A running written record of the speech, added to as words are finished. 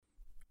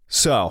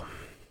So,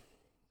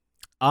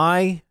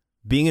 I,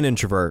 being an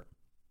introvert,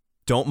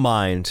 don't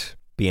mind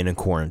being in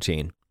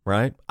quarantine,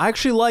 right? I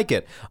actually like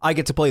it. I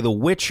get to play The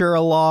Witcher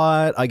a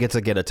lot. I get to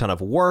get a ton of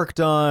work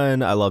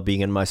done. I love being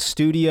in my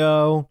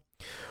studio.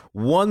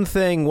 One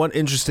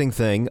interesting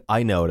thing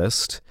I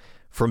noticed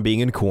from being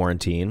in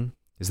quarantine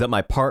is that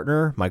my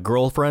partner, my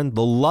girlfriend,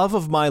 the love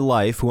of my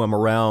life, who I'm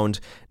around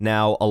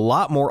now a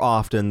lot more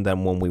often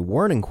than when we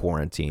weren't in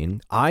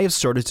quarantine, I have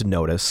started to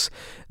notice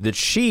that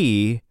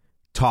she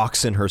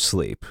talks in her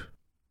sleep.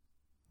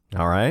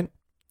 All right?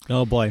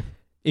 Oh, boy.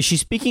 Is she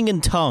speaking in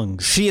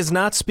tongues? She is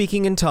not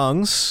speaking in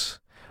tongues,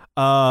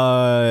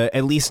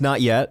 at least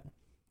not yet.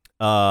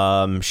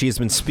 She has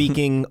been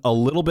speaking a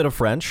little bit of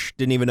French.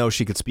 Didn't even know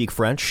she could speak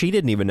French. She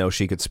didn't even know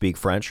she could speak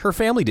French. Her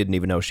family didn't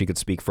even know she could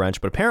speak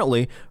French, but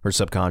apparently her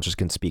subconscious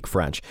can speak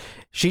French.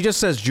 She just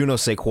says je ne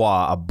sais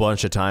quoi a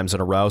bunch of times in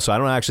a row, so I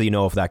don't actually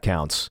know if that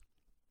counts.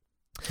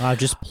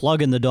 Just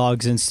plug in the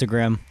dog's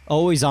Instagram.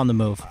 Always on the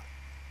move.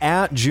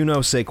 At je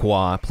ne sais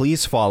quoi,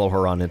 please follow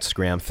her on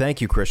Instagram.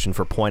 Thank you, Christian,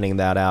 for pointing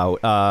that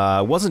out.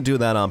 I wasn't doing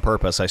that on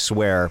purpose, I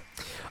swear.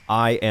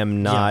 I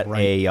am not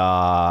a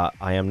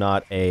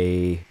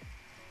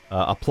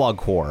plug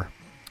whore,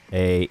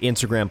 a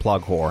Instagram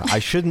plug whore. I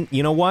shouldn't.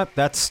 You know what?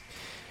 Let's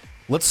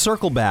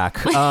circle back.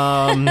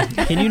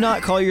 Can you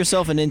not call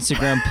yourself an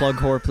Instagram plug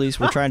whore, please?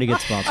 We're trying to get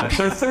sponsors.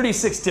 There are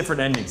 36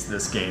 different endings to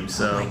this game,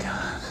 so. Oh my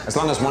God. As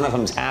long as one of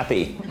them's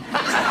happy.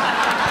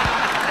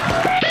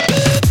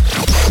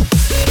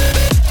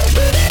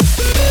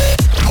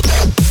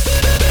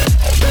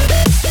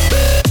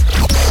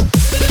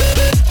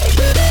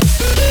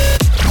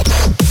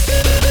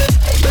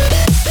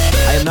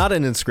 Not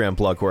an Instagram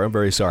plug whore. I'm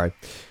very sorry.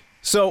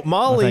 So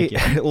Molly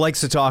likes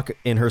to talk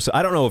in her.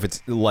 I don't know if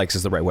it's likes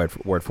is the right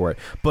word for it,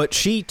 but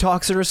she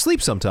talks in her sleep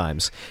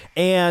sometimes,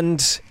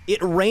 and it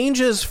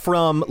ranges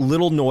from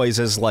little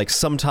noises like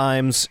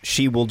sometimes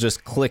she will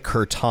just click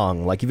her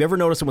tongue. Like, you've ever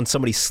noticed when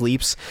somebody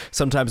sleeps,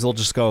 sometimes they'll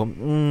just go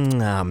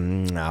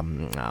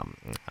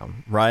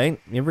right?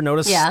 You ever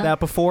noticed that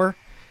before?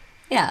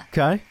 Yeah.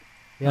 Okay.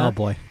 Yeah. Oh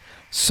boy.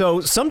 So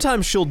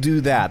sometimes she'll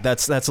do that.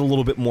 That's a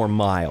little bit more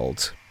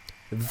mild.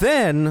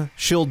 Then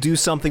she'll do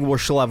something where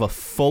she'll have a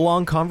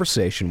full-on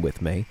conversation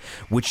with me,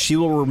 which she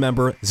will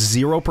remember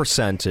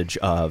 0%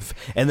 of.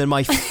 And then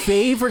my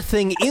favorite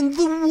thing in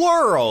the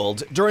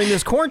world during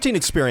this quarantine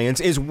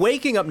experience is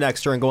waking up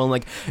next to her and going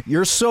like,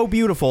 "You're so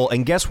beautiful,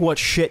 and guess what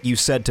shit you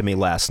said to me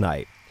last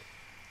night?"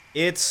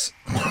 It's...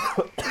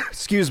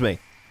 Excuse me.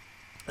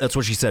 That's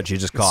what she said. She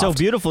just coughed. So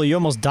beautiful, you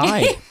almost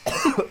died.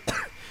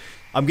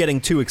 I'm getting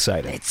too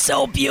excited. It's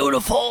so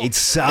beautiful. It's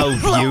so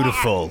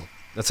beautiful.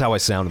 That's how I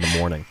sound in the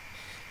morning.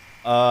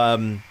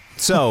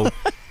 So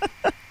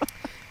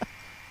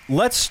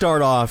let's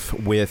start off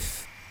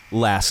with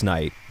last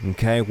night.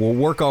 Okay, we'll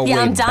work our way back.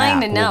 Yeah, I'm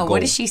dying to know.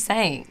 What is she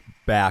saying?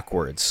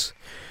 Backwards.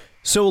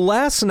 So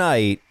last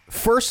night,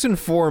 first and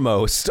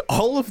foremost,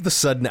 all of the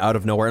sudden out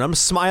of nowhere, and I'm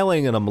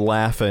smiling and I'm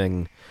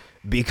laughing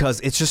because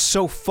it's just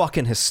so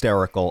fucking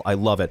hysterical. I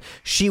love it.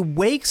 She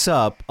wakes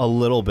up a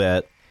little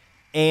bit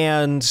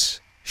and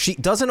she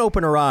doesn't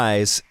open her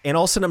eyes, and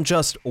all of a sudden I'm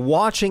just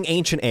watching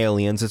Ancient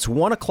Aliens. It's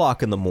 1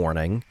 o'clock in the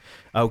morning.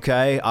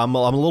 Okay, I'm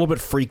a little bit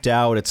freaked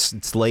out.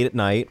 It's late at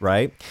night,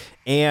 right?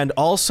 And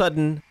all of a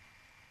sudden,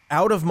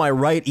 out of my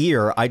right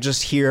ear, I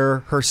just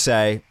hear her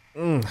say,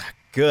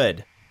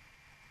 "Good."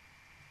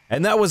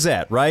 And that was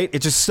it, right?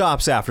 It just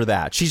stops after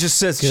that. She just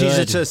says,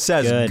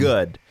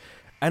 good.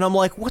 And I'm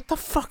like, what the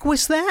fuck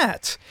was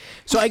that?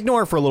 So I ignore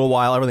her for a little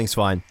while. Everything's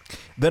fine.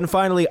 Then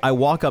finally, I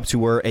walk up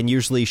to her, and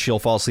usually she'll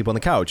fall asleep on the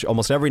couch.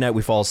 Almost every night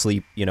we fall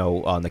asleep,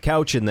 on the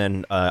couch, and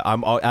then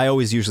I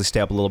always usually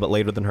stay up a little bit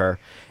later than her.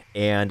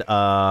 And,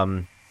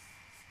 I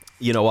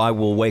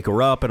will wake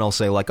her up, and I'll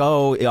say, like,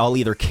 I'll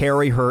either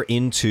carry her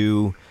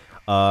into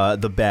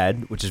the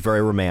bed, which is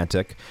very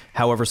romantic.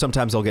 However,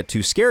 sometimes I'll get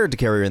too scared to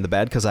carry her in the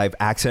bed because I've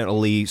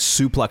accidentally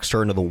suplexed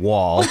her into the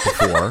wall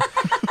before.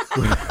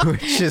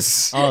 Which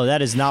is... Oh,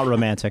 that is not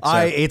romantic,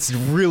 sir. It's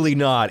really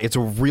not. It's a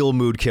real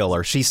mood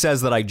killer. She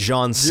says that I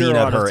John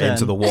Cena her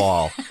into the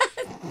wall.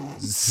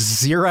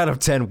 0 out of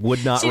 10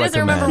 would not recommend. She doesn't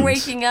remember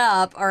waking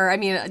up,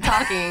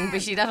 talking,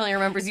 but she definitely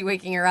remembers you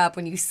waking her up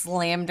when you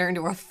slammed her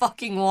into a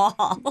fucking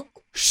wall.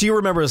 She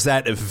remembers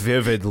that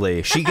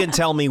vividly. She can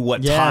tell me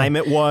what time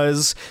it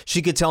was.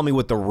 She could tell me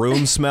what the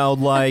room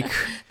smelled like.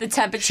 The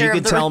temperature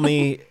of the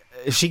room.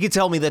 She could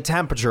tell me the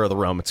temperature of the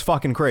room. It's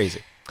fucking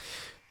crazy.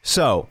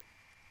 So...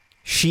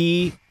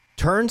 she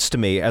turns to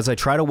me as I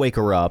try to wake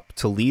her up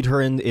to lead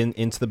her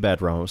into the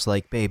bedroom. I was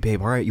like,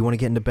 babe, all right, you want to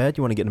get into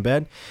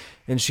bed?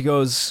 And she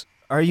goes,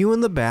 "Are you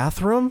in the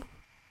bathroom?"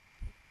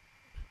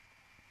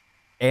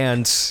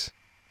 And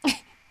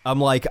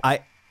I'm like,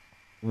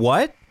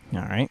 what? All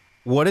right.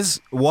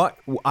 What?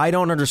 I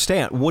don't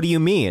understand. What do you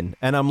mean?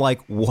 And I'm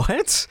like,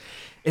 what?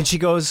 And she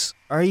goes,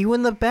 "Are you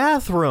in the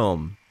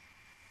bathroom?"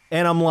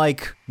 And I'm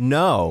like,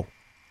 no.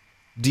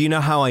 Do you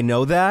know how I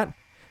know that?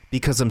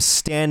 Because I'm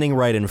standing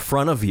right in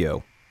front of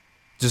you.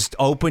 Just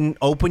open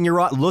your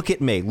eye. Look at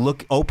me.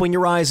 Open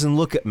your eyes and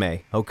look at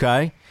me.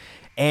 Okay.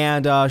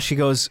 And she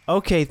goes,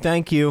 okay,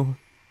 thank you.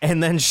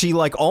 And then she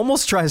like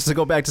almost tries to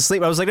go back to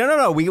sleep. I was like,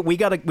 no, we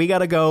gotta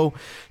go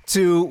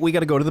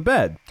to the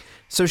bed.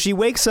 So she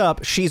wakes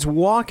up, she's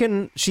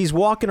walking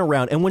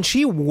around, and when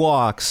she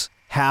walks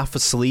half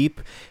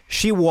asleep,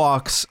 she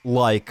walks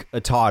like a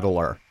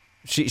toddler.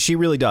 She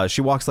really does.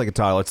 She walks like a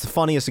toddler. It's the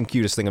funniest and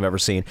cutest thing I've ever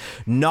seen.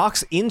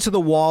 Knocks into the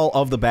wall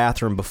of the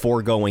bathroom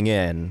before going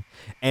in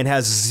and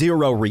has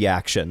zero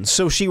reaction.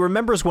 So she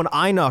remembers when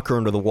I knock her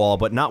into the wall,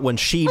 but not when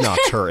she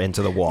knocks her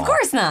into the wall. Of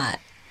course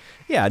not.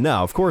 Yeah, no,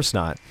 of course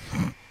not.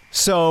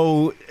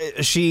 So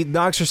she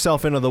knocks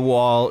herself into the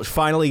wall,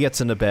 finally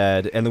gets into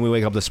bed, and then we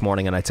wake up this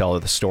morning and I tell her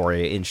the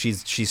story, and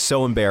she's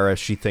so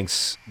embarrassed. She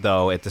thinks,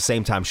 though, at the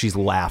same time, she's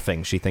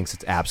laughing. She thinks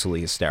it's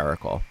absolutely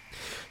hysterical.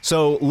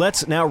 So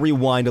let's now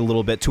rewind a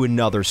little bit to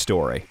another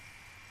story.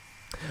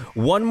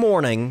 One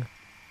morning,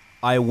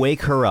 I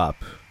wake her up,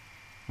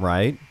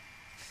 right?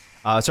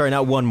 Sorry,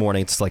 not one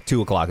morning. It's like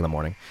 2 o'clock in the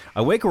morning.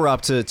 I wake her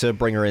up to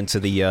bring her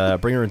into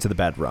the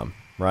bedroom,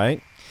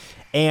 right?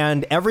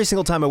 And every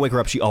single time I wake her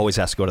up, she always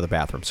has to go to the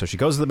bathroom. So she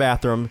goes to the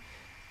bathroom.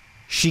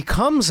 She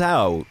comes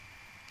out,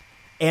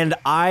 and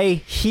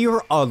I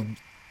hear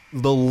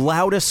the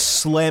loudest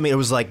slamming. It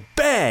was like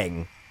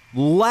bang,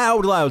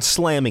 loud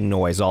slamming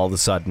noise all of a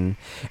sudden.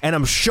 And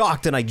I'm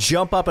shocked, and I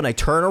jump up and I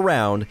turn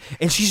around,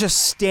 and she's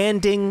just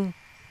standing,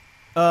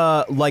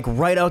 like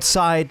right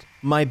outside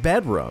my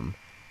bedroom.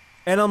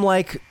 And I'm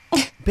like,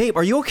 babe,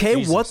 are you okay?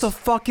 Jesus. What the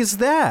fuck is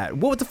that?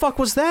 What the fuck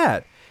was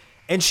that?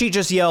 And she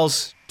just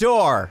yells,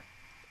 door.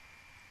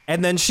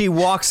 And then she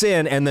walks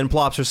in and then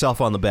plops herself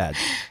on the bed.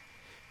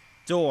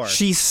 Door.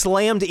 She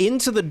slammed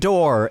into the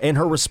door, and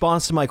her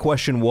response to my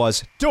question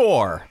was,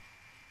 door.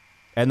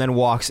 And then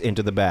walks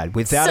into the bed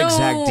with that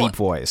exact deep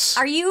voice.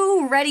 Are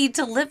you ready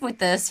to live with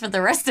this for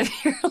the rest of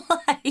your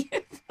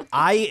life?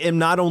 I am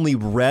not only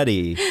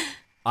ready,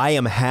 I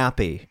am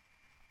happy.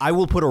 I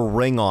will put a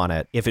ring on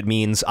it if it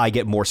means I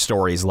get more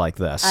stories like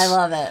this. I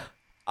love it.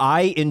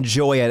 I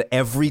enjoy it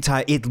every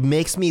time. It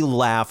makes me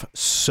laugh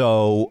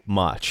so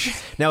much.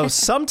 Now,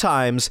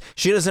 sometimes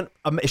she doesn't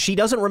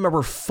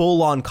remember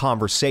full-on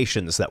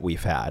conversations that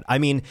we've had. I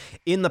mean,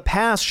 in the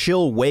past,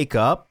 she'll wake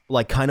up,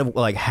 like kind of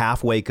like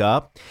half wake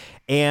up,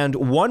 and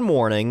one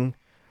morning,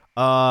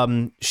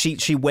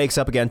 she wakes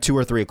up again 2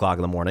 or 3 o'clock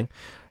in the morning,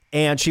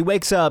 and she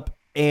wakes up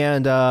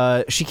and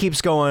she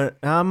keeps going,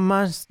 and I'm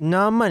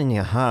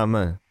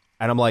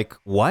like,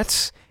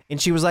 what?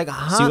 And she was like,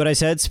 huh? See what I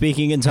said?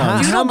 Speaking in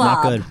tongues. Doodle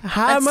Not Bob. good.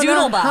 That's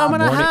Doodle Bob.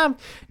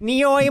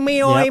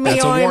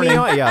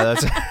 Yeah,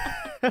 that's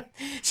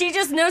She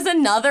just knows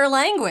another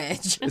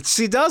language.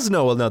 she does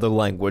know another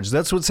language.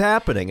 That's what's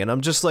happening. And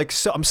I'm just like,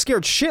 I'm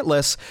scared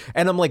shitless.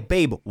 And I'm like,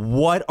 babe,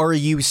 what are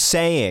you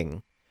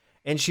saying?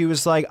 And she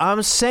was like,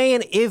 I'm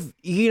saying if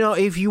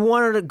you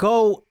wanted to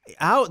go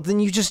out, then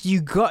you just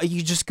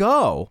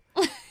go.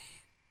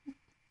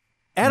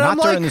 And Not I'm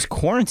like, during this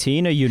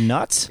quarantine. Are you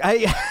nuts?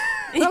 Right?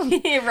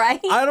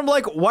 And I'm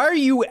like, why are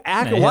you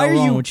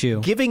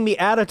giving me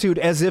attitude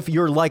as if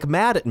you're like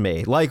mad at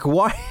me? Like,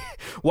 why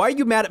are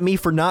you mad at me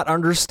for not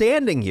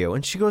understanding you?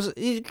 And she goes,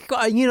 and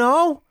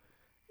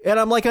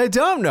I'm like, I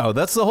don't know.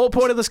 That's the whole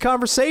point of this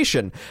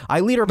conversation. I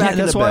lead her back into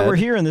bed. That's why we're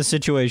here in this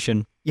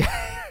situation. Yeah.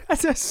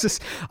 That's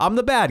just, I'm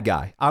the bad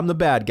guy. I'm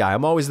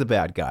always the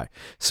bad guy.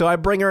 So I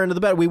bring her into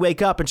the bed. We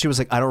wake up and she was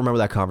like, I don't remember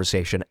that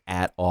conversation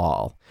at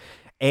all.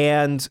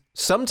 And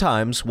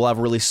sometimes we'll have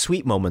really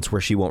sweet moments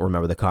where she won't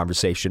remember the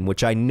conversation,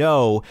 which I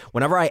know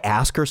whenever I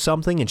ask her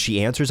something and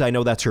she answers, I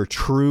know that's her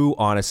true,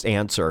 honest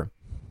answer.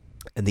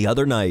 And the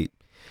other night,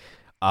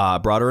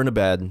 brought her into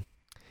bed,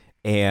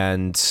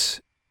 and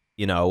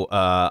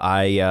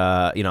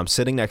I'm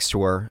sitting next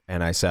to her,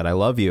 and I said, I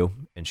love you.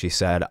 And she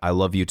said, I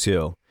love you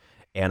too.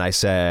 And I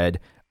said,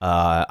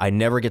 I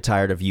never get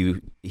tired of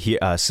you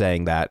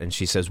saying that. And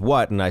she says,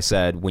 what? And I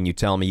said, when you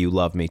tell me you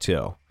love me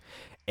too.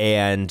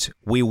 And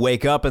we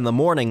wake up in the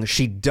morning.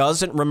 She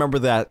doesn't remember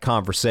that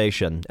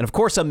conversation. And of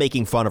course, I'm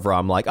making fun of her.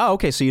 I'm like, oh,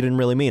 okay, so you didn't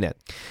really mean it.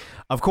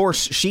 Of course,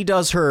 she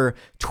does her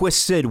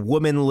twisted,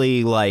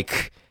 womanly,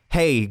 like,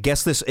 hey,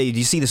 guess this. Do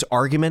you see this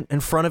argument in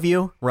front of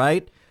you,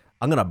 right?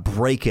 I'm going to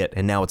break it,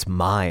 and now it's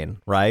mine,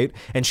 right?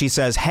 And she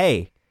says,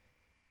 hey,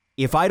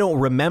 if I don't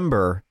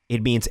remember,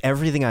 it means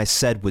everything I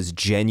said was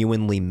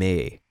genuinely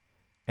me.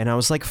 And I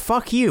was like,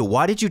 fuck you.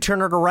 Why did you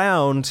turn it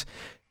around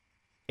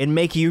and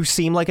make you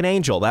seem like an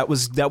angel? That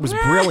was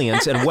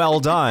brilliant and well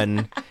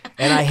done.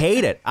 And I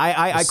hate it.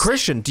 I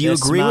Christian, do you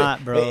agree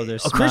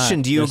with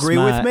Christian, do you agree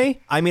with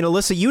me? I mean,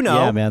 Alyssa,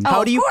 Yeah, man.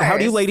 How do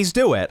you ladies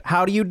do it?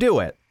 How do you do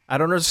it? I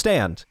don't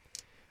understand.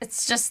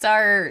 It's just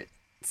our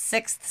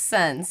sixth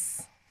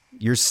sense.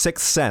 Your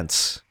sixth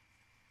sense.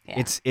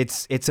 Yeah.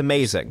 It's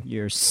amazing.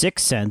 Your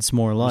sixth sense,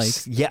 more like.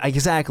 Yeah,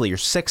 exactly. Your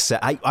sixth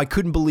sense. I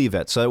couldn't believe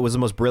it. So it was the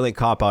most brilliant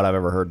cop-out I've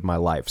ever heard in my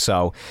life.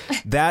 So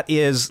that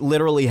is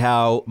literally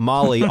how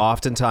Molly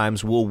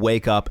oftentimes will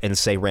wake up and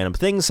say random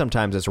things.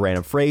 Sometimes it's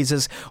random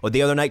phrases. Or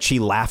the other night she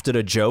laughed at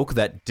a joke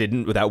that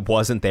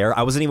wasn't there.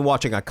 I wasn't even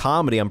watching a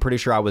comedy. I'm pretty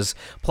sure I was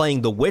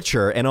playing The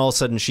Witcher, and all of a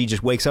sudden she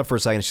just wakes up for a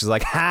second and she's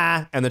like,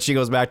 ha, and then she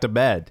goes back to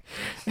bed.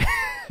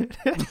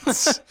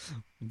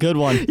 Good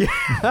one.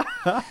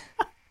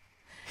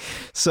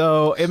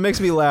 So it makes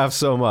me laugh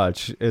so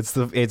much.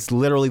 It's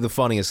literally the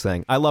funniest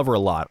thing. I love her a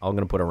lot. I'm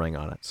gonna put a ring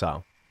on it.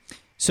 So,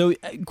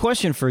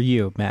 question for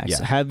you, Max.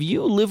 Yeah. Have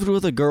you lived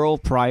with a girl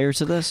prior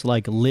to this?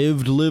 Like,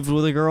 lived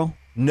with a girl?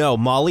 No,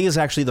 Molly is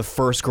actually the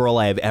first girl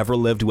I have ever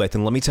lived with,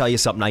 and let me tell you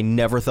something. I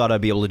never thought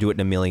I'd be able to do it in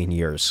a million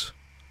years.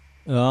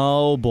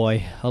 Oh,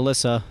 boy.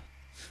 Alyssa.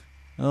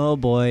 Oh,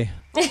 boy.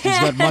 He's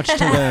got much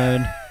to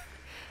learn.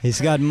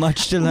 He's got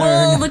much to learn.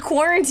 Well, the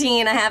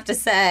quarantine, I have to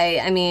say,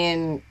 I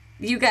mean,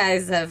 you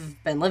guys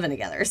have been living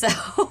together, so...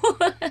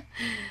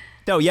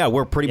 No, yeah,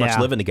 we're pretty much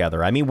living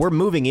together. I mean, we're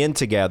moving in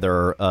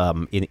together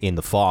in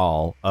the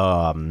fall.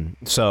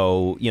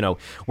 So,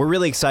 we're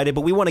really excited,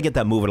 but we want to get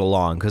that moving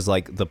along because,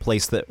 like, the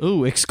place that...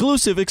 Ooh,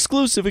 exclusive.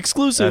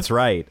 That's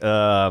right.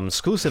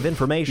 Exclusive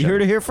information. You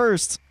heard it here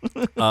first.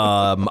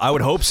 I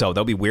would hope so.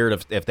 That'd be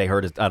weird if they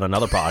heard it on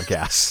another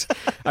podcast.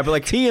 I'd be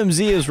like...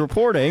 TMZ is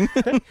reporting.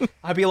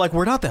 I'd be like,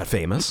 we're not that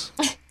famous.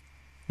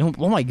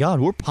 Oh, my God,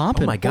 we're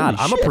popping. Oh, my God,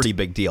 Holy I'm shit. a pretty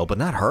big deal, but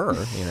not her,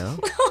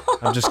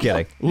 I'm just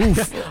kidding.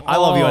 Oof. I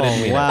love you. I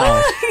didn't mean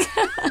wow.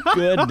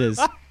 Goodness.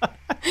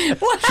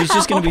 She's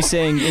just going to be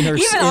saying in her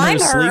Even I'm her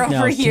sleep now,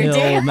 over here, kill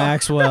damn.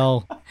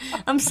 Maxwell.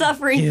 I'm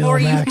suffering Kill for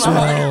you,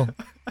 Maxwell.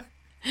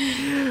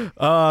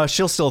 Mom.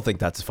 She'll still think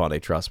that's funny,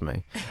 trust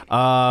me.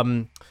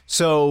 Yeah,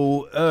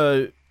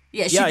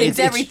 she thinks it's-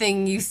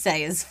 everything you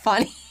say is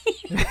funny.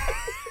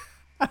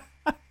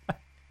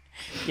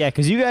 Yeah,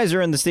 because you guys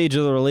are in the stage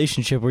of the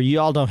relationship where you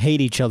all don't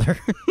hate each other.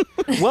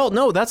 Well,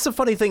 no, that's the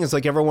funny thing is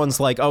like everyone's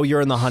like, oh,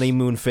 you're in the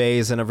honeymoon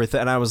phase and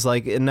everything. And I was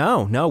like,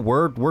 no,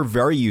 we're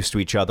very used to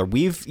each other.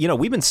 We've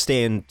been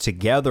staying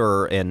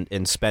together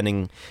and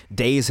spending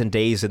days and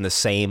days in the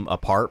same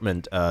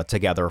apartment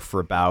together for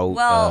about.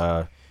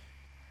 Well,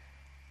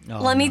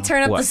 let me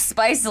turn up What? the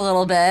spice a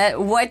little bit.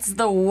 What's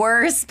the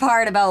worst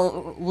part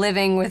about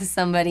living with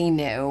somebody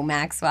new,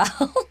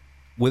 Maxwell?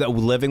 Without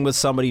living with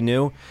somebody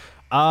new.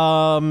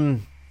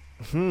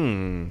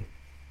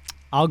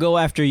 I'll go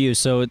after you,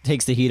 so it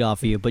takes the heat off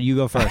of you, but you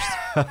go first.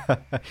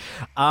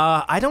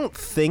 I don't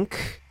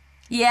think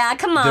Yeah,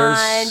 come on.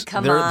 there's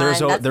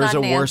That's a not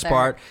an worse answer.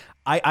 part.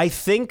 I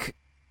think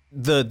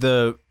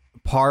the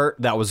part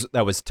that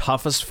was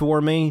toughest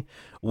for me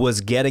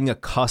was getting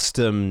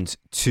accustomed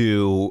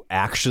to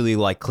actually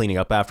like cleaning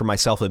up after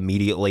myself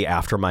immediately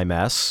after my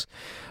mess.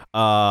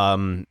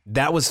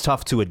 That was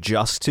tough to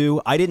adjust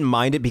to. I didn't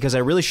mind it because I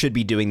really should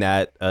be doing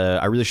that.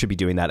 I really should be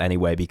doing that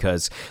anyway,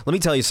 because let me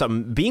tell you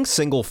something, being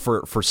single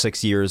for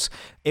 6 years,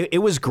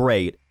 it was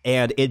great.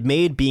 And it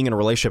made being in a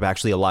relationship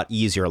actually a lot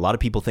easier. A lot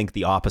of people think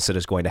the opposite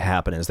is going to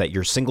happen, is that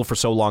you're single for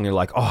so long, you're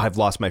like, oh, I've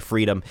lost my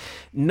freedom.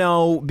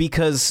 No,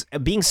 because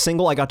being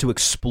single, I got to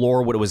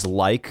explore what it was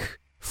like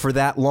for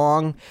that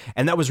long,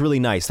 and that was really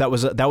nice. That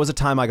was a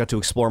time I got to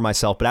explore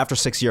myself. But after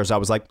 6 years, I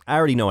was like, I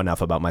already know enough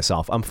about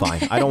myself. I'm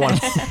fine. I don't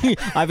want to.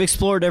 I've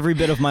explored every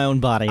bit of my own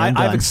body. I'm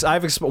done.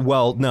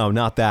 Well, no,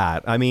 not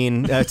that. I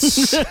mean,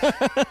 that's.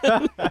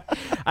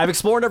 I've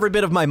explored every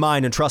bit of my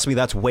mind, and trust me,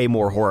 that's way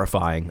more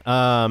horrifying.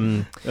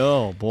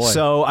 Oh boy.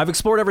 So I've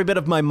explored every bit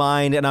of my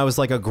mind, and I was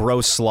like a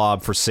gross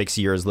slob for 6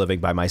 years living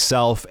by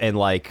myself, and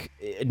like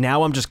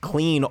now I'm just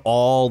clean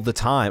all the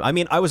time. I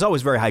mean, I was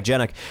always very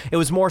hygienic. It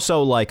was more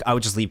so like I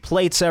would just leave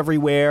plates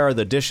everywhere.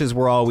 The dishes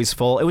were always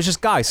full. It was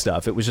just guy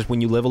stuff. It was just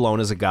when you live alone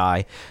as a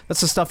guy,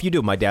 that's the stuff you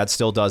do. My dad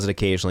still does it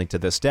occasionally to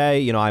this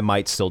day. I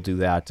might still do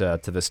that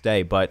to this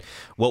day. But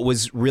what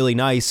was really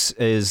nice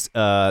is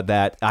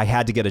that I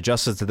had to get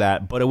adjusted to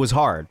that, but it was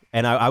hard.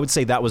 And I would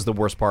say that was the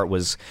worst part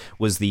was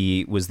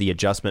the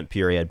adjustment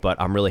period. But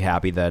I'm really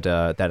happy that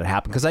it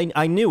happened, because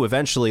I knew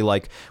eventually,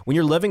 like, when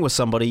you're living with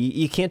somebody,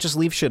 you can't just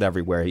leave shit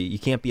everywhere. You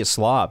can't be a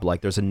slob.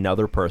 Like, there's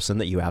another person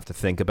that you have to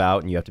think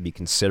about and you have to be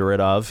considerate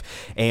of.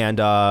 And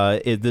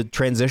the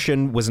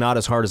transition was not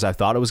as hard as I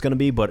thought it was going to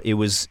be, but it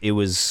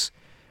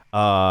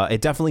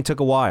definitely took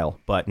a while.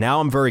 But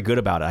now I'm very good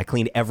about it. I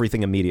cleaned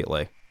everything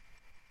immediately.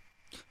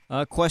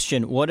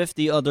 Question, what if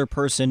the other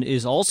person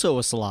is also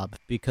a slob?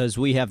 Because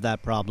we have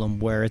that problem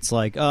where it's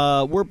like,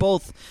 we're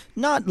both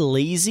not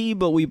lazy,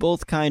 but we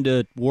both kind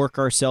of work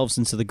ourselves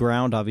into the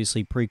ground,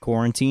 obviously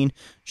pre-quarantine.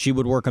 She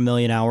would work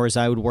 1,000,000 hours,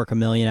 I would work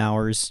 1,000,000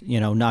 hours,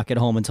 not get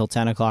home until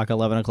 10 o'clock,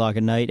 11 o'clock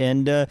at night.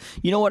 And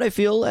you know what I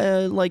feel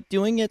like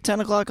doing at 10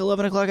 o'clock,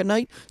 11 o'clock at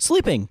night?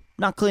 Sleeping,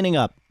 not cleaning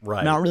up.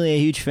 Right. Not really a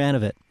huge fan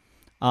of it.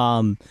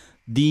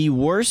 The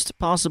worst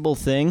possible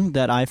thing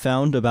that I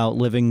found about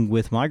living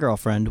with my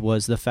girlfriend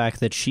was the fact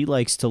that she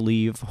likes to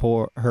leave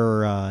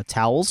her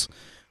towels.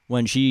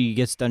 When she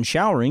gets done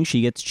showering,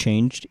 she gets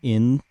changed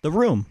in the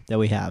room that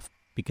we have,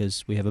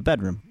 because we have a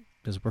bedroom,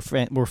 because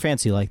we're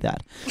fancy like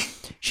that.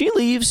 She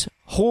leaves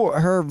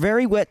her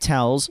very wet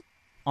towels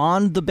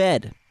on the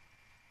bed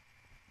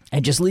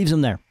and just leaves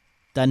them there.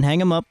 Doesn't hang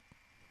them up,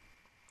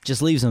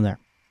 just leaves them there.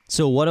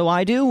 So what do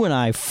I do when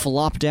I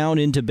flop down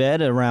into bed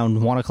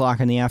around 1 o'clock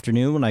in the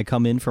afternoon when I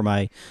come in for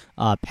my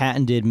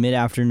patented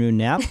mid-afternoon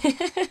nap?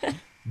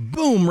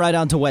 Boom, right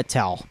onto wet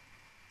towel.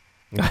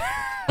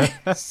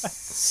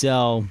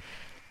 So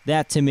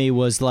that to me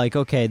was like,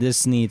 okay,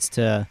 this needs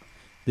to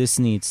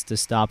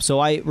stop. So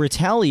I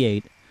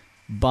retaliate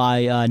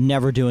by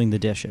never doing the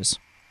dishes.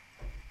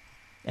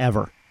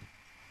 Ever.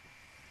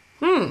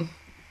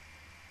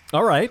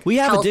 All right. We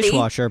have Healthy. a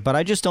dishwasher, but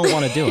I just don't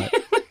want to do it.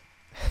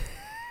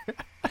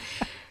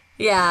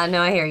 Yeah,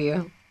 no, I hear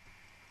you.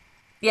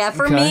 Yeah,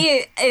 for Okay.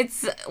 me,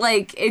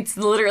 it's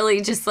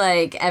literally just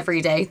like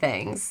everyday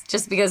things.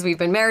 Just because we've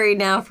been married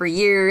now for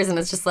years, and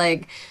it's just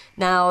like,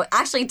 now,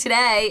 actually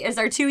today is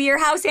our 2-year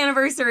house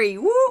anniversary.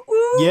 Woo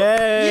woo!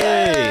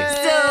 Yay!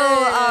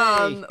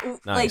 So,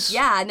 Nice. like,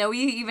 yeah, no, we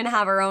even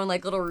have our own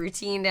like little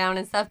routine down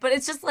and stuff. But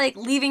it's just like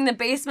leaving the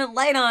basement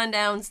light on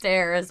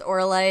downstairs,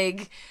 or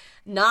like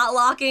not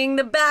locking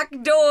the back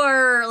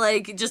door,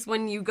 like just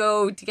when you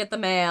go to get the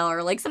mail,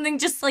 or like something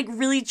just like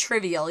really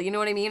trivial, you know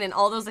what I mean? And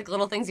all those like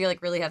little things, you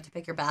like really have to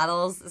pick your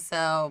battles.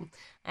 So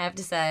I have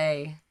to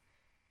say,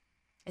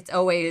 it's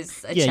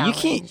always a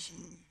challenge.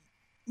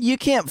 You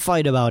can't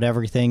fight about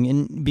everything,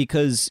 and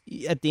because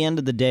at the end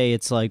of the day,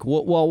 it's like,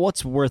 well,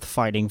 what's worth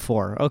fighting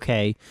for?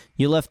 Okay,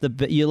 you left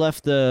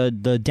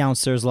the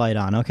downstairs light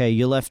on. Okay,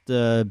 you left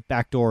the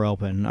back door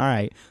open. All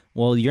right,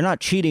 well, you're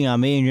not cheating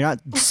on me, and you're not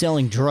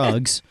selling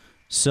drugs.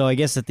 So I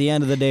guess at the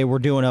end of the day, we're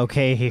doing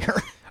okay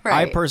here.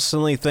 Right. I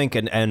personally think,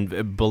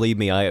 and believe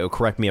me,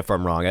 correct me if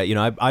I'm wrong.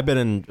 I've been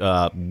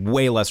in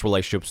way less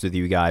relationships with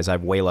you guys. I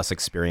have way less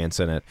experience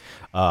in it.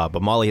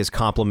 But Molly has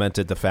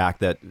complimented the fact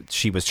that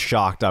she was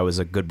shocked I was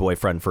a good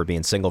boyfriend for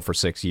being single for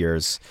 6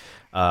 years.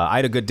 I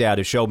had a good dad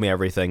who showed me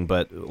everything.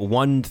 But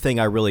one thing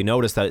I really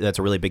noticed that's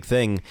a really big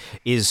thing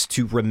is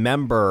to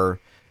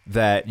remember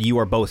that you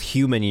are both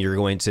human and you're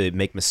going to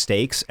make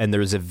mistakes. And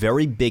there's a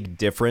very big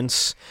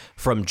difference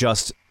from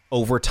just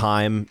over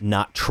time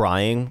not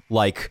trying.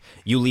 Like,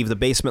 you leave the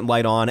basement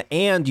light on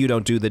and you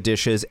don't do the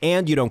dishes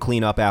and you don't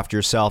clean up after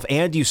yourself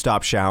and you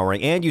stop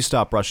showering and you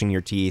stop brushing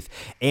your teeth,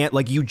 and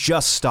like you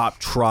just stop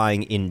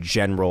trying in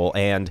general,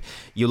 and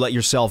you let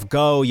yourself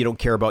go. You don't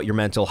care about your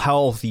mental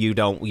health. You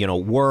don't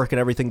work and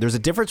everything. There's a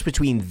difference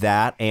between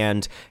that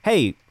and,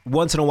 hey,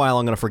 once in a while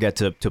I'm going to forget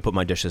to put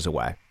my dishes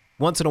away.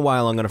 Once in a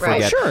while, I'm going to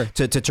forget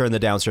to turn the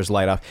downstairs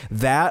light off.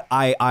 That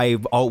I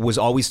was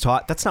always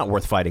taught, that's not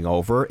worth fighting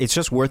over. It's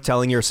just worth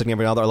telling your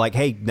significant other, like,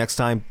 hey, next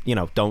time,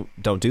 don't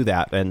do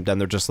that. And then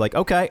they're just like,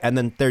 okay. And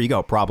then there you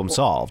go, problem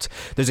solved.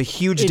 There's a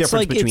huge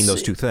difference between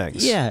those two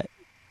things. Yeah,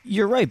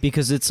 you're right,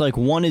 because it's like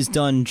one is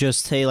done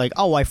just, hey, like,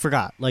 oh, I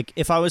forgot. Like,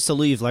 if I was to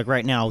leave, like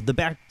right now, the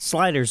back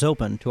slider's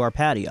open to our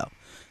patio.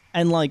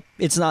 And, like,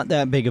 it's not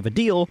that big of a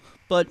deal,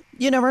 but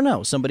you never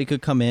know. Somebody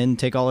could come in,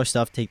 take all our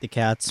stuff, take the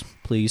cats.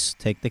 Please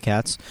take the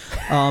cats.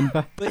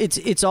 But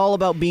it's all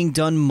about being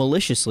done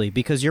maliciously,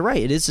 because you're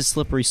right. It is a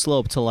slippery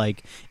slope to,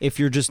 like, if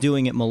you're just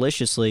doing it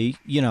maliciously,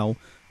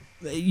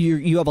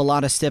 you have a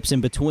lot of steps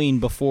in between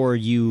before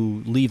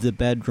you leave the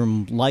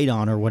bedroom light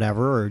on or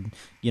whatever, or,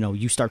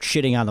 you start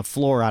shitting on the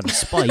floor out of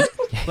spite.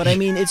 But, I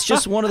mean, it's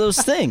just one of those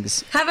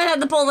things. Haven't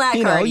had to pull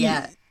that card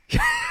yet.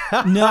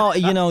 No,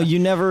 you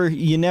never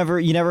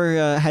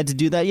had to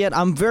do that yet.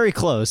 I'm very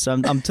close.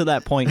 I'm to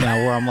that point now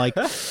where I'm like,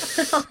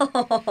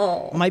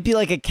 might be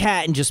like a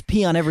cat and just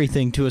pee on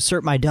everything to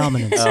assert my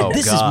dominance. Oh,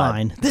 this God. is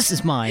mine. This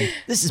is mine.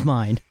 This is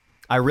mine.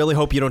 I really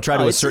hope you don't try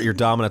to assert your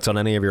dominance on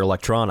any of your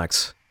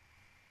electronics.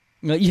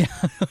 Yeah.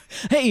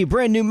 Hey,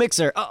 brand new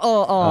mixer.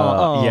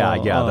 Yeah,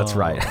 that's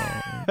right.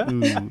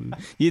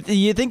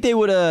 You think they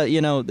would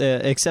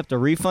accept a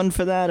refund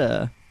for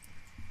that?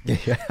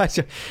 Yeah,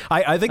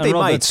 I think they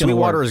might.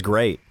 Sweetwater is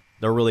great.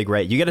 They're really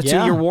great. You get a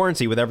 2-year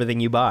warranty with everything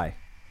you buy.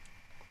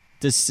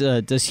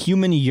 Does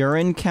human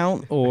urine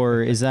count,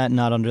 or is that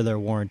not under their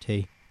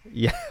warranty?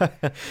 Yeah,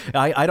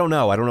 I don't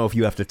know. I don't know if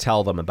you have to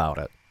tell them about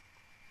it.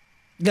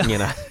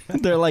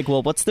 They're like,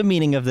 well, what's the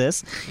meaning of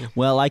this?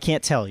 Well, I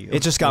can't tell you.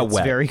 It just got wet.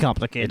 It's very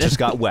complicated. It just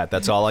got wet.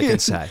 That's all I can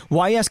say.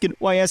 Why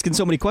asking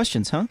so many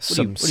questions, huh? What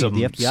are you,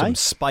 the FBI? Some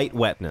spite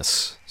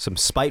wetness. Some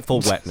spiteful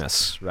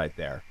wetness right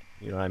there.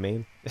 You know what I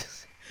mean?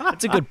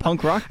 That's a good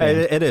punk rock band.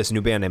 It is. New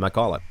band name, I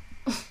call it.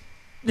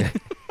 Did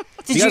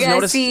you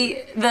guys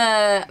see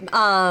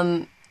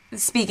the,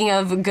 speaking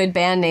of good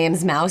band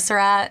names, Mouse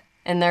Rat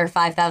and their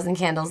 5,000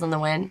 Candles in the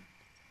Wind?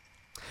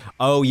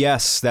 Oh,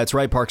 yes. That's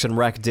right. Parks and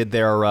Rec did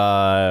their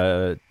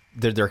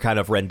kind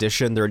of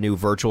rendition, their new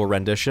virtual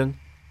rendition.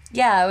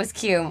 Yeah, it was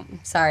cute.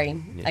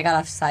 Sorry. Yeah. I got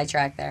off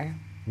sidetrack there.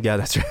 Yeah,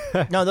 that's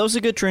right. No, that was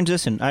a good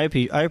transition. I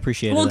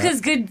appreciate it. Well, because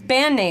good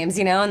band names,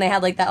 and they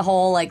had like that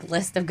whole like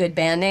list of good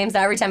band names.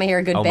 Every time I hear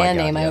a good band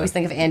name, I always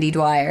think of Andy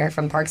Dwyer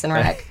from Parks and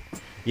Rec.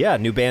 Yeah,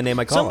 new band name,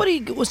 I call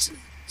it.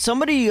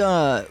 Somebody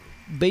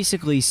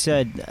basically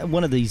said,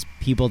 one of these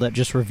people that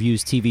just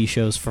reviews TV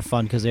shows for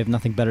fun because they have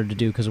nothing better to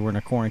do because we're in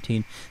a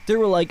quarantine, they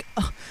were like,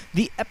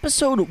 the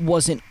episode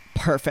wasn't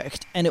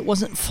perfect and it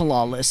wasn't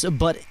flawless,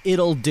 but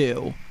it'll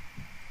do.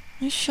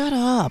 Shut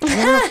up. We're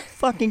in a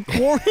fucking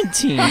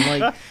quarantine.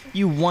 Like,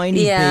 you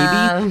whiny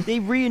baby. They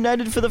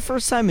reunited for the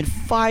first time in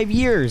 5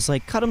 years.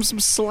 Like, cut them some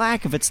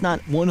slack if it's not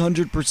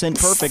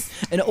 100%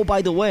 perfect. And, oh,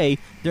 by the way,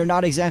 they're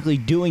not exactly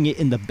doing it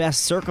in the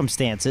best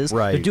circumstances.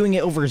 Right. They're doing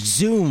it over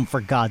Zoom,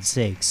 for God's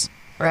sakes.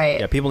 Right.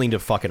 Yeah, people need to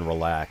fucking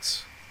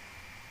relax.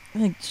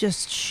 Like,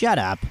 just shut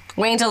up.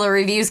 Wait until the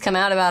reviews come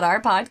out about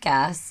our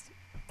podcast.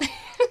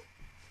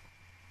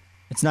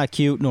 It's not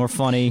cute, nor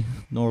funny,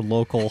 nor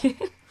local.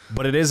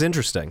 But it is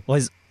interesting.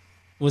 Was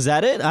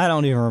that it? I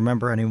don't even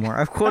remember anymore.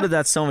 I've quoted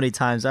that so many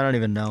times. I don't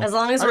even know. As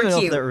long as I don't we're even know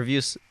cute. if that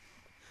reviews.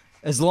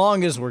 As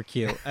long as we're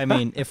cute. I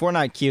mean, if we're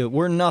not cute,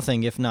 we're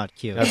nothing if not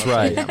cute. That's I'll tell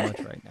right. you that much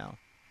right now.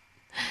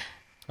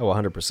 Oh,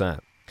 100%.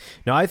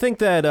 Now, I think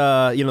that,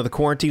 the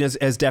quarantine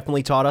has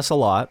definitely taught us a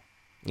lot.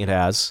 It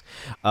has.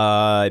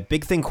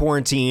 Big thing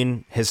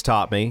quarantine has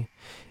taught me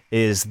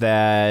is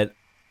that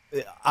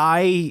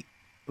I,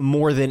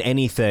 more than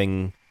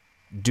anything,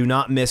 do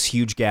not miss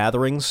huge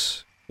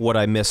gatherings. What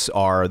I miss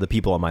are the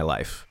people in my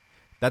life.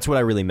 That's what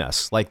I really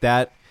miss. Like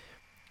that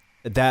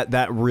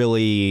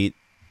really,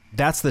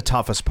 that's the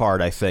toughest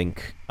part, I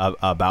think,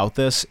 about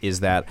this, is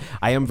that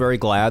I am very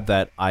glad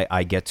that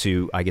I get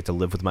to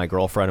live with my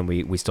girlfriend and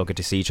we still get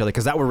to see each other,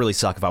 because that would really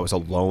suck if I was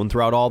alone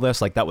throughout all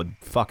this. Like, that would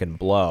fucking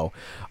blow.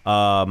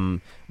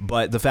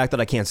 But the fact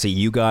that I can't see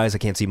you guys, I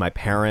can't see my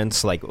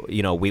parents, like,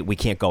 we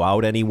can't go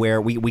out anywhere.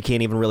 We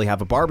can't even really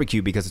have a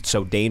barbecue because it's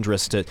so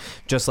dangerous to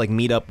just like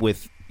meet up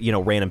with,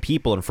 random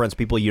people and friends,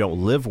 people you don't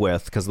live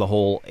with, because the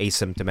whole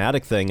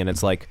asymptomatic thing. And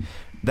it's like,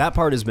 that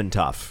part has been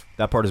tough.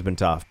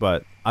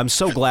 But I'm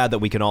so glad that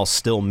we can all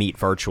still meet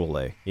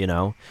virtually,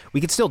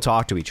 We can still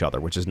talk to each other,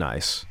 which is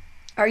nice.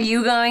 Are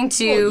you going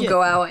to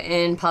go out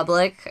in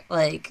public,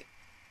 like,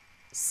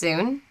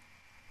 soon?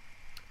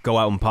 Go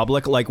out in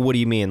public? Like, what do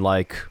you mean?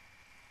 Like...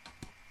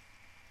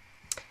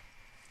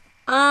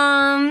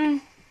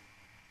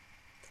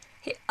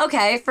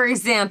 Okay, for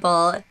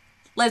example,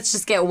 let's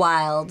just get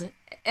wild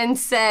and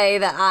say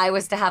that I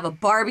was to have a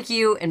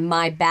barbecue in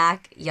my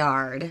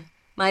backyard.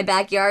 My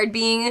backyard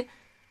being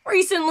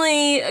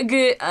recently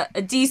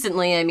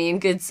decently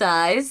good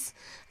size.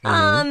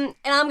 And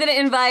I'm gonna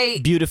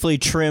invite Beautifully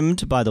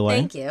trimmed, by the way.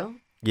 Thank you.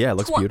 Yeah, it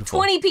looks beautiful.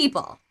 20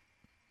 people.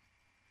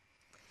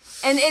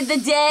 And the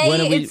day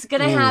it's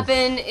gonna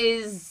happen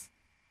is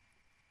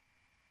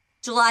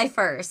July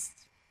 1st.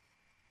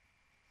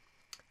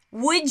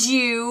 Would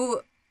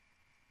you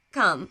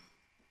come?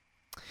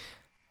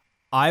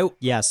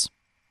 Yes.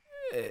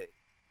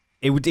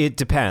 It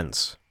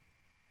depends.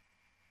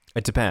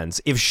 It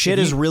depends. If shit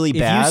is really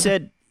bad. If you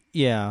said,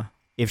 yeah.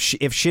 If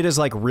shit is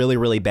like really,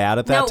 really bad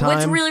at that No, time.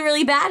 what's really,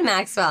 really bad,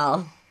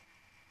 Maxwell?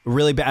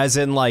 Really bad, as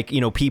in like,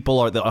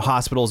 the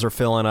hospitals are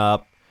filling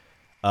up.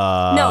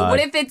 No, what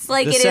if it's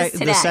like it is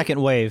today? The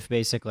second wave,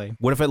 basically.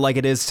 What if it like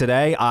it is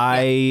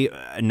today?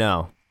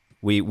 No.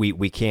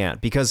 We can't,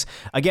 because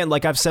again,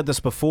 like I've said this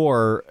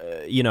before,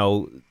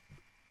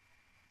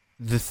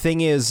 the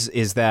thing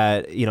is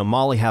that,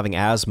 Molly having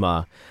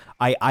asthma,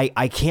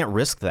 I can't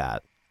risk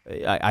that.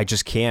 I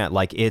just can't.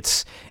 Like,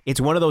 it's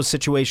one of those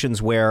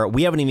situations where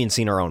we haven't even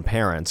seen our own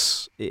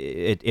parents.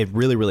 It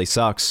really, really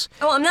sucks.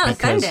 Oh, I'm not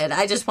offended.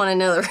 I just want to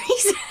know the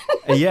reason.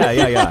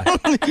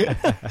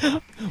 Yeah.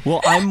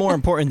 Well, I'm more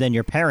important than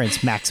your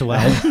parents,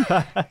 Maxwell.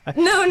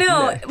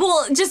 No.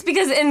 Well, just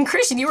because in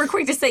Christian, you were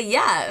quick to say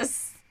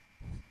yes.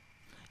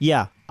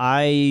 Yeah,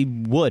 I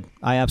would.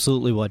 I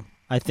absolutely would.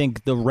 I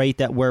think the rate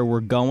that where we're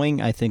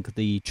going, I think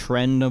the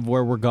trend of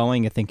where we're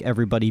going, I think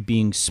everybody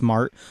being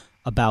smart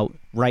about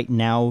right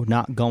now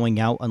not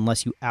going out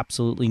unless you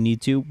absolutely need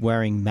to,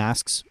 wearing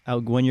masks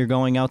out when you're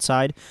going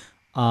outside,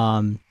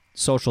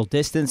 social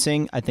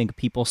distancing. I think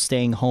people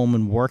staying home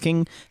and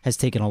working has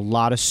taken a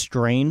lot of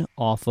strain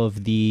off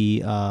of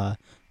the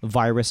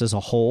virus as a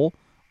whole.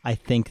 I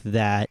think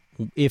that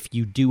if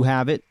you do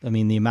have it, I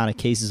mean, the amount of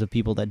cases of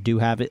people that do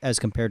have it as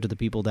compared to the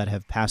people that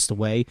have passed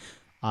away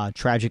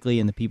tragically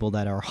and the people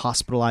that are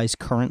hospitalized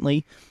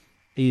currently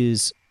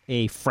is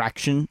a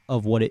fraction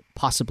of what it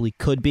possibly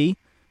could be.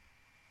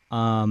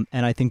 And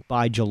I think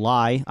by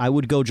July, I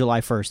would go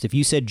July 1st. If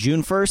you said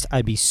June 1st,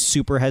 I'd be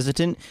super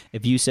hesitant.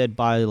 If you said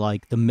by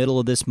like the middle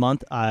of this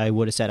month, I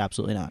would have said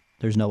absolutely not.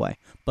 There's no way.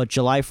 But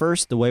July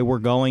 1st, the way we're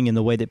going and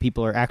the way that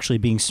people are actually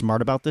being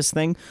smart about this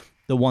thing,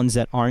 the ones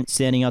that aren't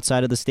standing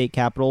outside of the state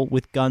capitol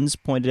with guns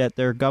pointed at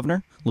their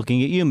governor,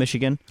 looking at you,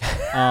 Michigan.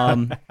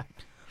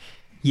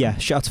 Yeah,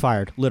 shots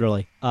fired,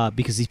 literally,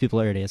 because these people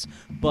are idiots.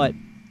 But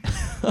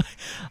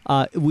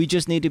we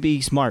just need to be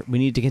smart. We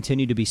need to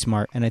continue to be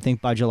smart. And I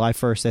think by July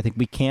 1st, I think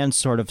we can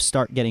sort of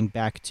start getting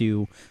back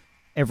to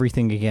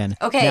everything again.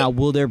 Okay. Now,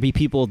 will there be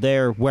people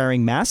there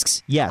wearing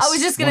masks? Yes. I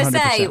was just going to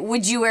 100%. say,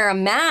 would you wear a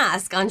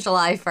mask on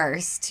July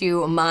 1st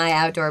to my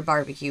outdoor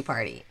barbecue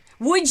party?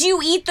 Would you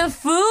eat the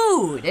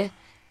food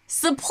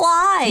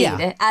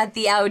supplied at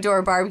the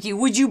outdoor barbecue?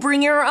 Would you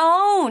bring your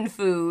own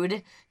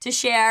food to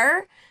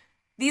share?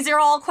 These are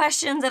all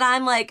questions that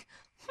I'm like,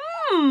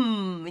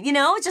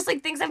 just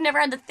like things I've never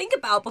had to think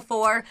about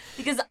before.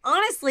 Because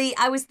honestly,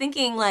 I was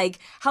thinking like,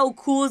 how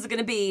cool is it going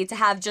to be to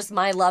have just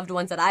my loved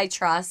ones that I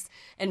trust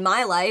in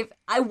my life?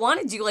 I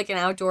want to do like an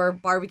outdoor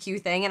barbecue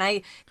thing, and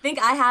I think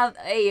I have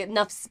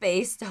enough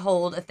space to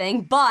hold a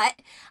thing, but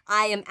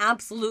I am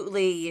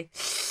absolutely,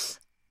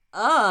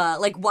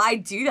 like, why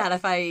do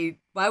that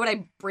why would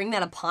I bring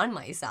that upon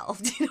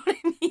myself? Do you know what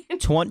I mean?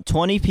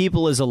 20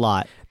 people is a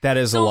lot. That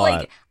is a So, lot.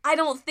 like, I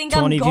don't think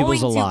I'm 20 going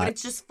people's a to, lot. but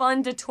it's just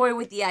fun to toy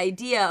with the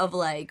idea of,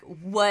 like,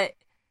 what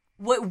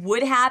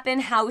would happen,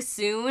 how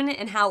soon,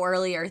 and how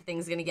early are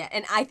things going to get.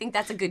 And I think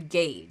that's a good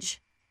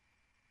gauge.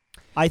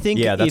 I think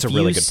that's if a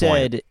really you good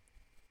said point.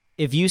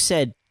 if you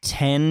said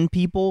 10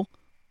 people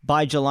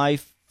by July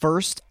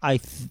 1st, I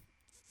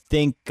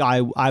think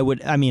I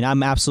would. I mean,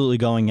 I'm absolutely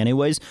going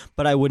anyways,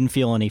 but I wouldn't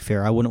feel any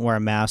fear. I wouldn't wear a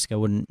mask. I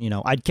wouldn't,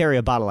 I'd carry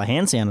a bottle of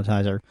hand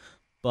sanitizer,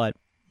 but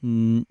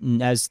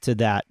as to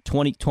that,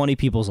 20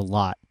 people's a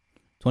lot.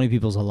 20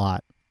 people's a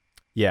lot.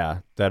 Yeah,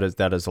 that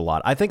is a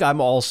lot. I think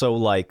I'm also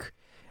like,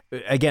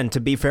 again, to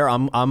be fair,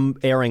 I'm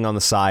erring on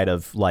the side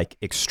of like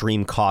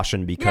extreme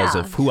caution because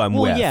of who I'm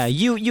with. Yeah,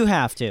 you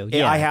have to.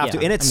 Yeah, I have to,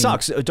 and it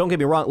sucks. Don't get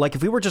me wrong. Like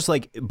if we were just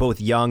like both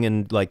young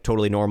and like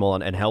totally normal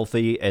and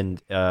healthy,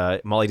 and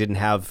Molly didn't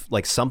have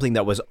like something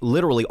that was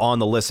literally on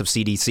the list of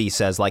CDC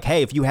says like,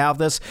 hey, if you have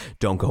this,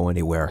 don't go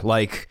anywhere.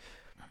 Like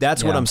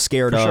that's what I'm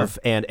scared of,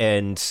 sure.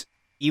 and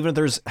even if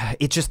there's,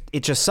 it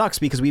just sucks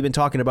because we've been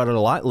talking about it a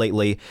lot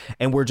lately,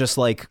 and we're just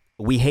like,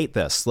 we hate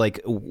this. Like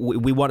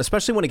we want,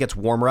 especially when it gets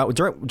warmer out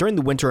during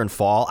the winter and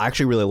fall. I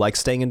actually really like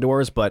staying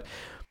indoors, but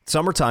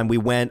summertime we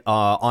went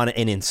on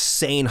an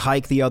insane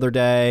hike the other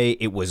day.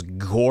 It was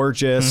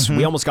gorgeous.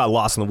 We almost got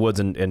lost in the woods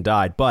and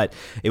died, but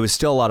it was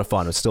still a lot of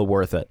fun. It was still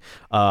worth it.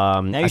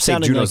 Now you're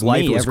sounding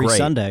like me every great.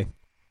 Sunday.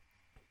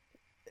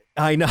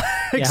 I know.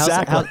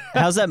 Exactly.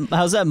 How's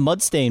that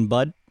mud stain,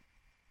 bud?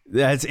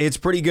 It's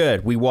pretty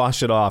good. We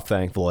washed it off,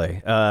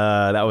 thankfully.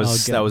 That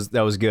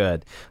was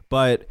good.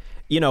 But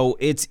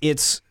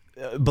it's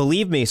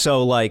believe me.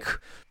 So like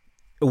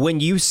when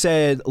you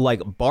said like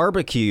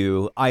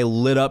barbecue, I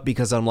lit up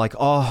because I'm like,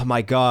 oh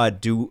my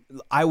God,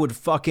 I would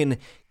fucking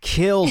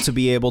kill to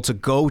be able to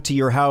go to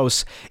your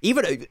house,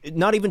 even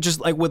not even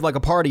just like with like a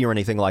party or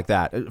anything like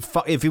that.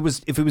 If it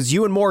was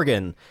you and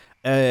Morgan.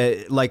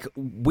 Like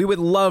we would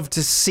love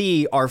to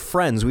see our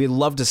friends. We'd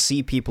love to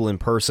see people in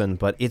person,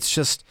 but it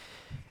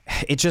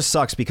just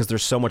sucks because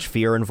there's so much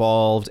fear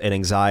involved and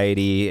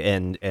anxiety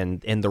and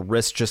the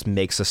risk just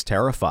makes us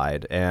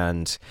terrified.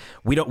 And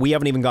we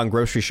haven't even gone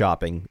grocery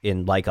shopping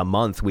in like a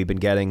month. We've been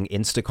getting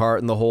Instacart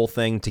and the whole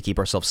thing to keep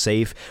ourselves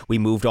safe. We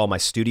moved all my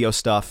studio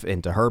stuff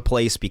into her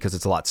place because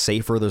it's a lot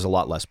safer. There's a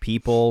lot less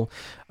people.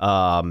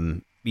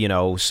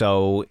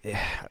 So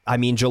I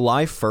mean,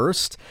 July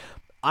 1st,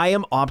 I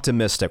am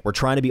optimistic. We're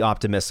trying to be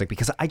optimistic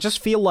because I just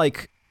feel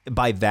like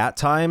by that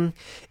time,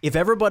 if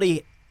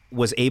everybody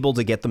was able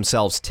to get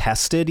themselves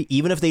tested,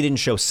 even if they didn't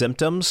show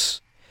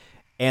symptoms,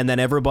 and then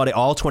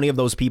all 20 of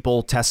those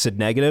people tested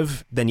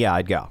negative, then yeah,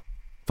 I'd go.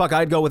 Fuck,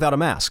 I'd go without a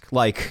mask.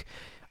 Like,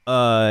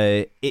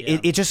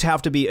 it just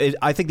have to be.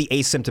 I think the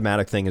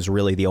asymptomatic thing is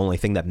really the only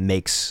thing that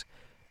makes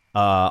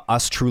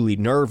us truly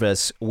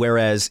nervous,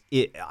 whereas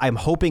I'm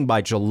hoping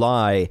by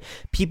July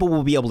people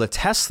will be able to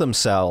test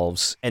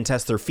themselves and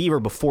test their fever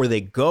before they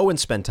go and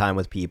spend time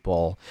with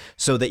people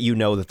so that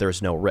that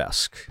there's no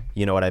risk.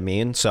 You know what I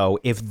mean? So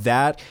if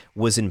that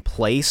was in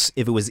place,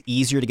 if it was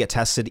easier to get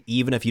tested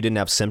even if you didn't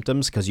have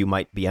symptoms because you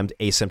might be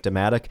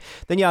asymptomatic,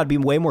 then yeah, I'd be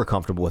way more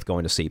comfortable with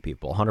going to see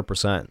people,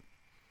 100%.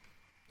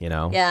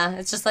 Yeah,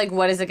 it's just like,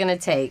 what is it going to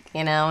take,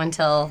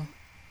 until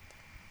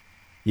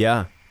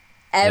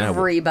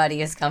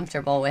everybody is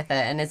comfortable with it,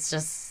 and it's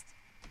just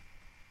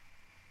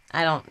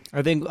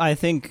I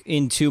think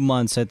in 2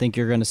 months I think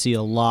you're going to see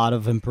a lot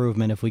of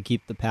improvement if we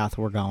keep the path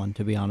we're going,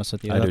 to be honest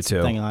with you. That's do too.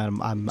 The thing I'm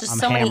just I'm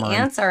so hammering. many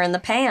ants are in the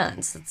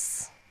pants.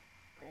 It's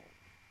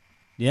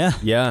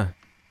yeah.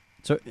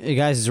 So hey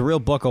guys, it's a real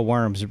book of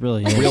worms. It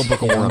really is. Real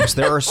book of worms.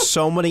 There are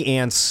so many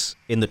ants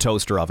in the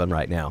toaster oven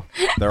right now.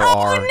 There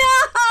are. No,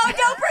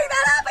 don't bring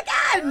that up again.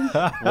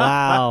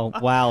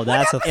 Wow,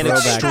 that's a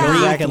throwback.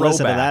 Go back and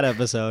listen to that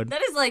episode.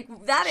 That's one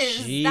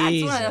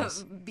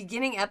of the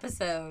beginning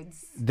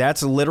episodes.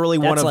 That's literally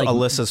one of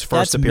Alyssa's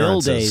first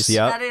appearances.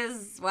 Yeah, that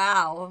is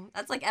wow.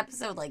 That's like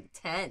episode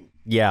 10.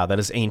 Yeah, that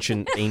is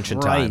ancient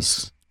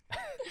times.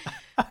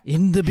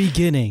 In the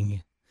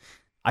beginning,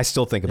 I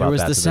still think about there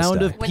was that the to sound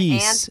this of day.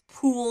 peace. When ants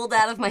pooled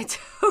out of my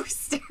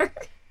toaster.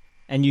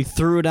 And you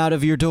threw it out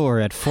of your door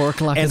at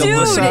 4:00 in the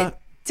morning. morning.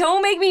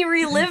 Don't make me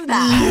relive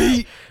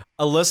that.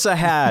 Alyssa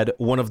had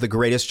one of the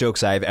greatest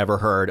jokes I've ever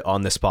heard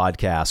on this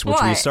podcast,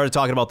 which we started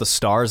talking about the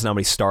stars and how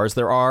many stars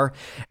there are.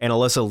 And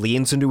Alyssa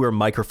leans into her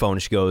microphone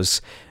and she goes,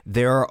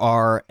 "There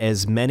are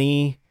as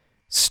many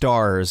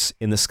stars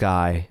in the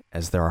sky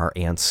as there are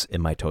ants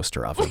in my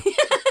toaster oven."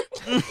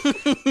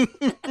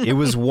 It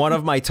was one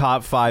of my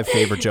top 5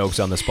 favorite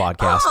jokes on this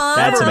podcast.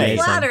 That's amazing.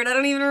 I'm flattered. I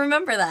don't even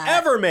remember that.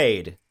 Ever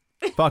made.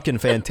 Fucking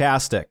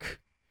fantastic.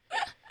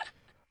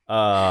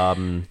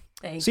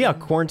 So yeah,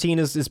 quarantine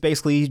is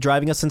basically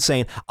driving us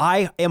insane.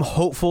 I am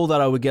hopeful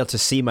that I would get to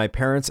see my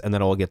parents and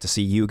then I will get to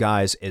see you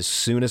guys as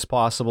soon as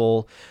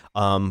possible.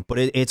 But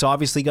it's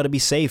obviously got to be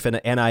safe, and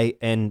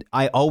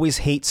I always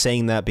hate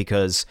saying that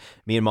because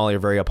me and Molly are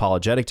very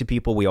apologetic to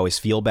people. We always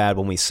feel bad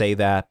when we say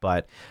that,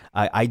 but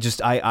I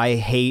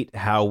hate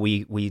how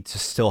we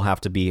still have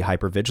to be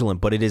hyper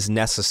vigilant. But it is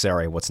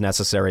necessary. What's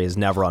necessary is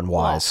never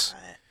unwise.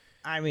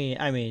 I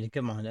mean,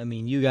 come on. I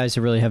mean, you guys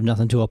really have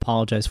nothing to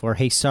apologize for.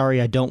 Hey,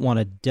 sorry, I don't want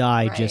to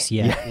die just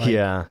yet.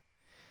 Yeah.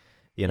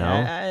 You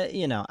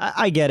know?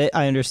 I get it.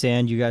 I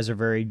understand. You guys are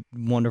very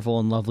wonderful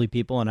and lovely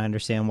people, and I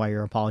understand why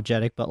you're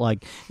apologetic. But,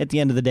 like, at the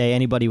end of the day,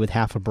 anybody with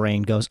half a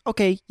brain goes,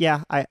 okay,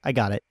 yeah, I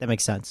got it. That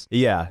makes sense.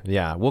 Yeah.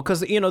 Well,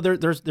 because,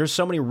 there's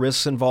so many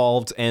risks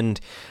involved. And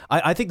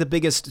I think the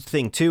biggest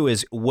thing, too,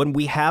 is when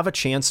we have a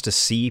chance to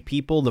see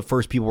people, the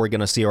first people we're going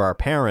to see are our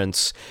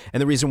parents.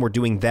 And the reason we're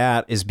doing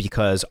that is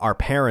because our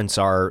parents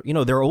are,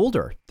 they're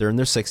older. They're in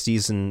their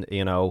 60s and,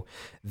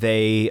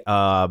 they,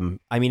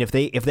 if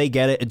they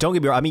get it, don't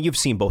get me wrong. I mean, you've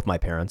seen both my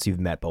parents.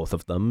 You've met both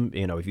of them.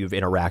 If you've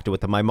interacted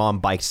with them. My mom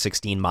biked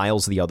 16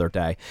 miles the other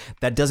day.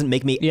 That doesn't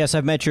make me. Yes,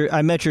 I met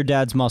your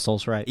dad's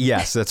muscles, right?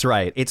 Yes, that's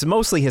right. It's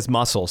mostly his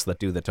muscles that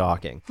do the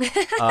talking.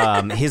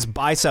 His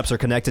biceps are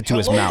connected to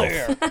his mouth.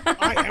 There.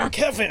 I am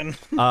Kevin.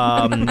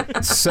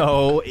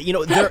 So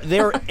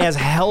they're as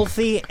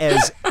healthy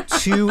as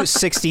two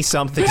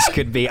 60-somethings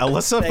could be.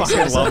 Alyssa,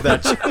 fucking love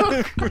that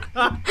joke.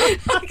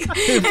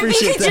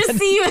 If you could just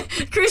see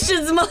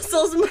Christian's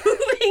muscles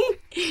moving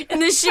in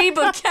the shape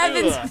of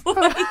Kevin's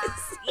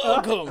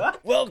voice.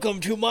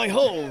 Welcome to my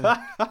home.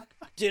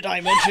 Did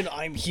I mention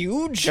I'm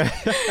huge?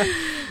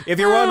 If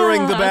you're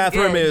wondering, the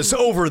bathroom is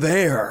over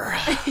there.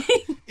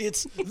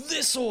 It's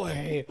this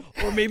way,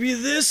 or maybe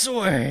this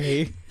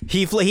way.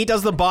 He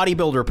does the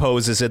bodybuilder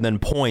poses and then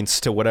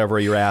points to whatever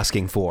you're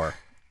asking for.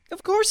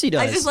 Of course he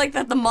does. I just like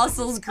that the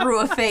muscles grew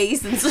a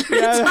face and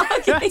started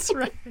talking. That's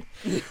right.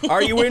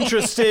 Are you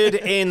interested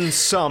in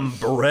some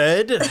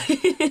bread?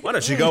 Why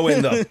don't you go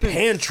in the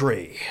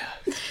pantry?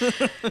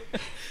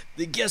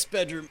 The guest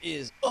bedroom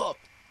is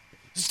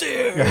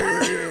upstairs.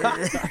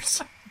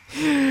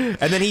 And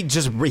then he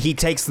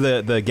takes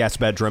the guest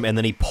bedroom and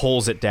then he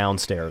pulls it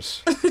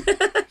downstairs.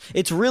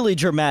 It's really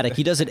dramatic.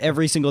 He does it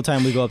every single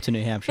time we go up to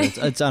New Hampshire.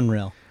 It's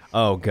unreal.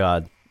 Oh,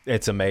 God.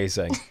 It's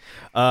amazing.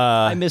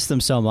 I miss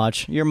them so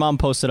much. Your mom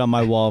posted on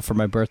my wall for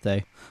my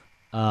birthday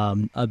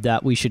of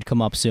that we should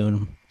come up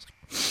soon.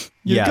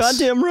 You're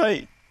goddamn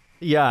right.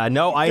 Yeah,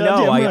 no, I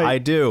know. Right. I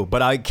do.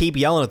 But I keep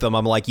yelling at them.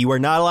 I'm like, you are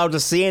not allowed to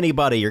see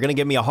anybody. You're going to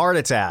give me a heart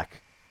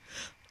attack.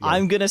 Yeah.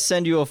 I'm going to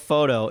send you a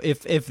photo.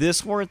 If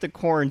this weren't the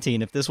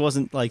quarantine, if this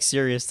wasn't like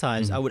serious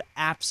times, I would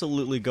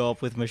absolutely go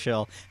up with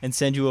Michelle and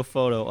send you a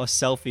photo, a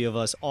selfie of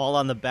us all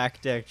on the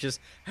back deck. Just,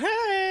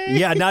 hey.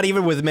 Yeah, not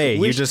even with me.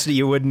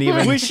 You wouldn't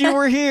even. Wish you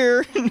were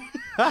here.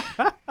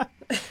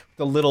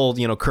 The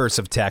little, curse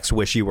of text,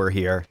 wish you were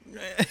here.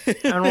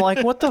 And I'm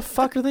like, what the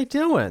fuck are they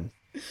doing?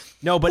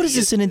 No, but what is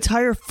this, an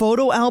entire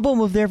photo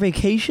album of their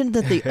vacation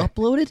that they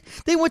uploaded?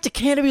 They went to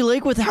Canopy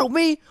Lake without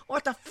me?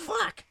 What the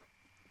fuck?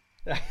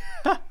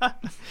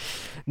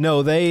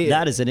 No,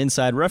 that is an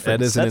inside reference.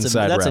 That is an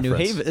inside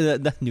reference.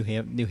 That's a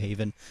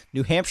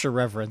New Hampshire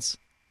reference.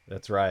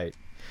 That's right.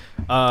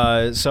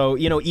 So,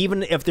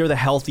 even if they're the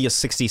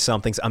healthiest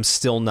 60-somethings, I'm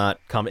still not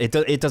coming.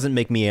 It doesn't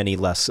make me any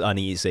less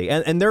uneasy.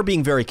 And they're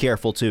being very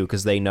careful, too,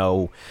 because they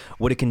know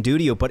what it can do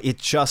to you. But it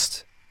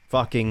just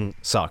fucking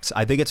sucks.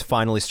 I think it's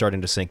finally starting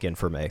to sink in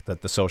for me,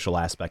 that the social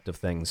aspect of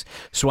things.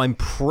 So I'm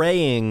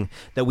praying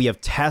that we have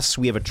tests,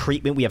 we have a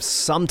treatment, we have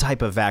some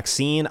type of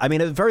vaccine. I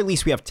mean, at the very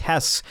least, we have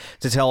tests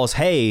to tell us,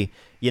 hey,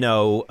 you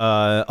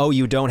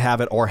don't have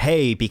it, or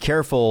hey, be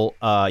careful,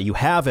 you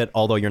have it,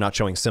 although you're not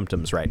showing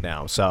symptoms right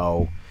now.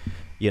 So,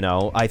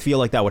 I feel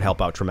like that would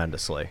help out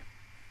tremendously.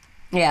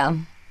 Yeah,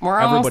 we're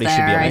almost Everybody there,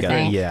 should be able to I get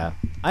think. it. Yeah,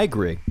 I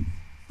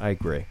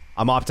agree.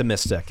 I'm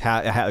optimistic.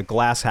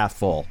 Glass half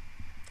full.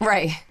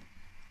 Right.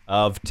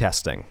 Of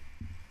testing.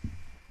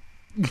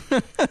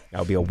 That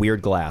would be a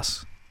weird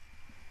glass.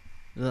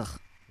 Ugh.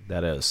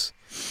 That is.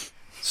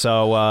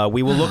 So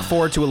we will look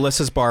forward to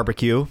Alyssa's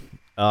barbecue.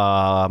 We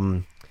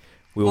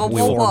will.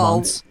 4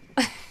 months.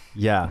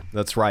 Yeah,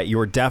 that's right. You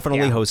are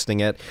definitely hosting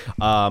it.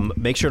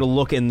 Make sure to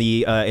look in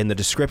the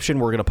description.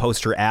 We're going to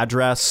post her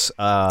address,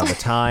 the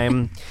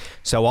time,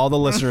 so all the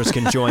listeners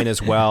can join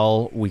as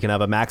well. We can have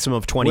a maximum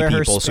of 20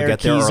 people, so get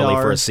there early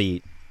for a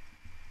seat.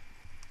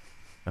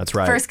 That's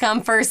right. First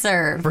come, first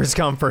serve. First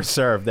come, first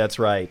serve. That's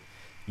right.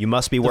 You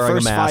must be wearing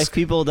a mask. The first 5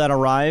 people that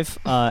arrive,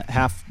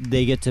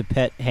 they get to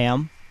pet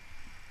ham.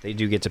 They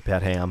do get to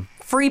pet ham.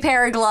 Free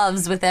pair of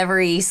gloves with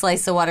every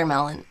slice of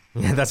watermelon.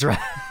 Yeah, that's right.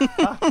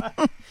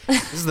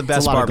 This is the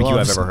best barbecue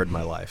I've ever heard in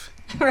my life.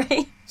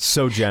 Right?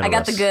 So generous. I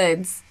got the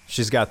goods.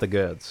 She's got the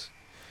goods.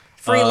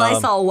 Free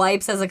Lysol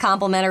wipes as a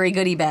complimentary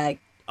goodie bag.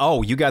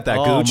 Oh, you got that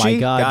Gucci? Oh my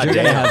God,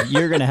 damn.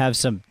 you're gonna have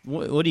some.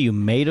 What are you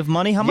made of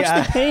money? How much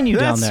are they paying you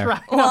down there?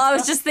 Right. Well, I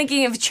was just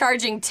thinking of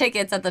charging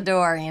tickets at the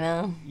door.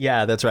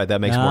 Yeah, that's right. That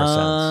makes more sense.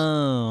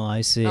 Oh,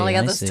 I see. I only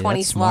got those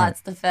 20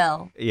 slots to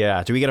fill.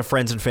 Yeah. Do we get a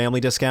friends and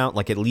family discount?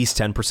 Like at least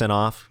 10%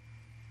 off?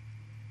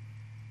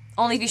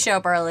 Only if you show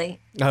up early.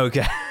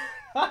 Okay.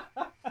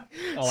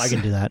 Oh, I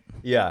can do that.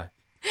 Yeah,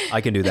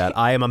 I can do that.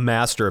 I am a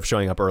master of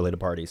showing up early to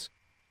parties.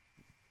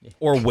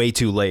 Or way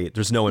too late.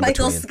 There's no in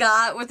Michael between.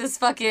 Scott with his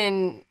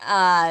fucking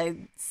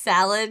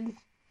salad,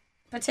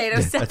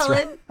 potato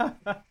salad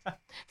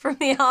from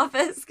The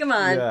Office. Come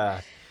on. Yeah.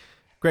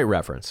 Great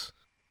reference.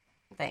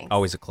 Thanks.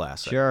 Always a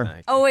classic. Sure. Thank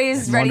you.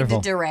 Always ready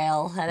Wonderful. to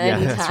derail at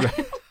any that's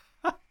time.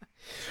 right.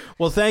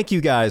 Well, thank you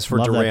guys for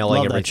Love that- derailing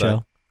love that everything.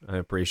 show. I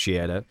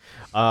appreciate it.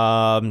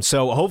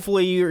 So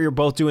hopefully you're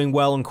both doing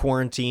well in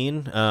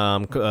quarantine.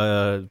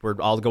 We're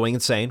all going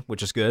insane,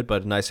 which is good,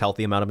 but a nice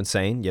healthy amount of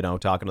insane. You know,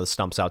 talking to the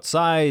stumps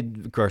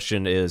outside.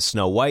 Christian is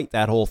Snow White,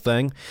 that whole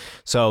thing.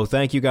 So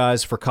thank you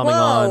guys for coming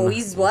Whoa, on.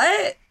 he's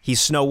what? He's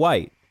Snow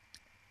White.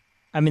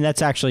 I mean,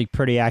 that's actually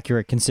pretty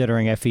accurate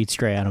considering I feed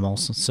stray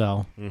animals.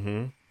 So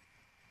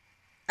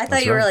I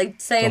thought you were right. like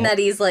saying that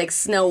he's like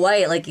Snow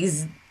White, like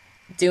he's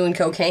doing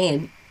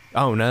cocaine.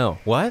 Oh no!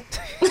 What?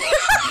 do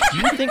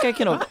you think I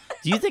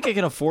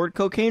can afford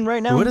cocaine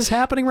right now? What is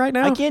happening right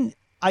now?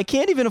 I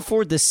can't even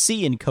afford the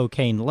C in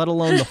cocaine, let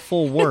alone the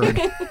full word.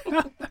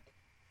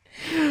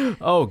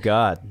 Oh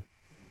God!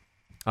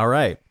 All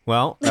right.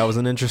 Well, that was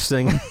an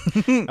interesting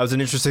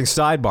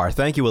sidebar.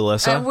 Thank you, I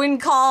Alyssa. wouldn't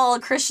call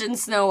Christian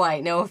Snow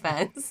White, no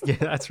offense. Yeah,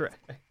 that's right.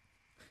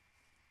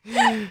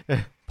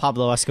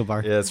 Pablo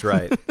Escobar. Yeah, that's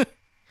right.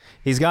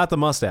 He's got the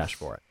mustache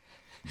for it.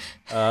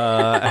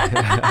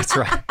 That's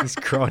right. He's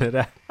growing it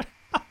out.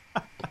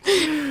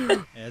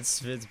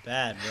 It's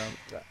bad,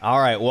 bro. All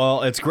right.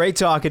 Well, it's great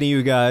talking to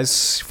you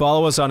guys.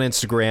 Follow us on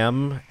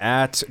Instagram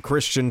at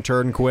Christian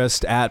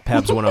Turnquist, at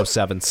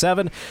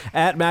Pebs1077,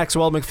 at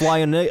Maxwell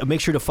McFly, and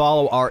make sure to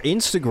follow our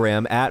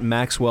Instagram at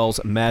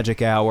Maxwell's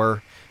Magic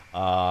Hour.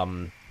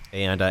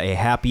 And a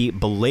happy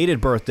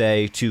belated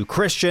birthday to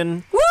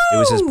Christian. Woo! It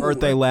was his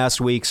birthday last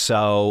week,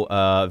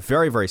 so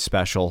very, very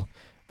special.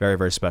 Very,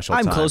 very special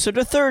I'm time. closer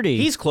to 30.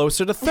 He's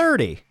closer to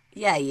 30.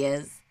 Yeah, he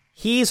is.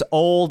 He's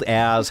old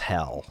as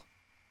hell.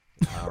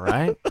 All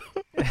right?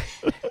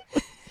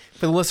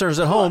 For the listeners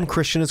at home,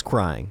 Christian is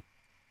crying.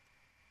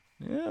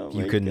 Oh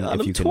You my couldn't- God,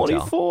 if I'm you couldn't tell.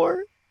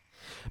 24.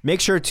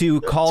 Make sure to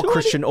call 24.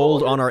 Christian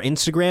Old on our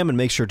Instagram, and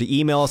make sure to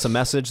email us a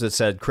message that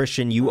said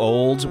Christian You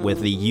Old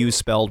with the U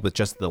spelled with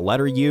just the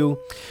letter U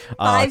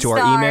Five to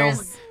stars, our email.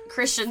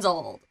 Christian's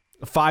old.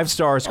 5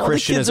 stars, All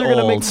Christian the kids is are old.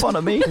 gonna make fun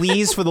of me.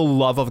 Please, for the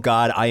love of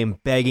God, I am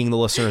begging the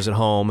listeners at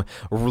home,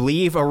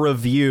 leave a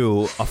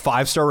review, a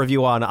 5-star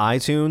review on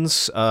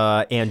iTunes,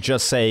 and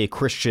just say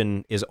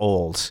Christian is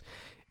old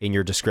in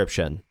your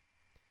description.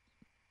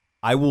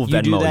 I will Venmo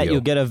You do that, you.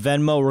 you'll get a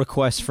Venmo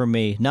request from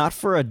me. Not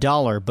for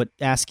 $1, but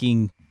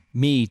asking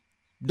me.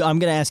 I'm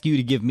going to ask you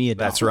to give me $1.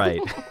 That's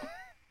right.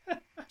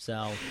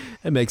 So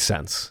It makes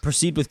sense.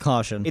 proceed with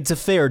caution. It's a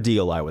fair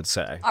deal, I would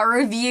say. Our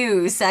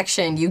review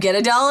section. You get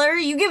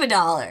 $1, you give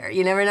 $1.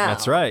 You never know.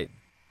 That's right.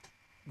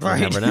 Right.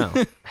 You never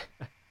know.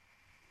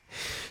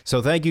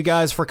 So thank you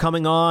guys for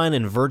coming on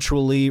and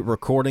virtually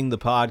recording the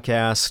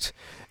podcast.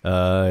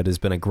 It has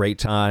been a great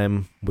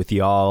time with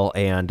y'all,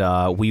 and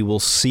we will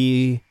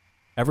see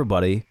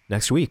everybody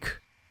next week.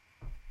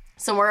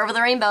 Somewhere over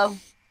the rainbow.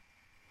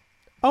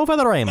 Over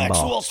the rainbow.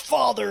 Maxwell's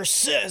father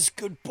says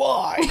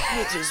goodbye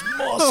with his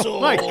muscles. Oh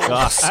my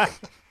God.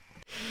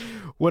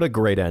 What a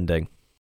great ending.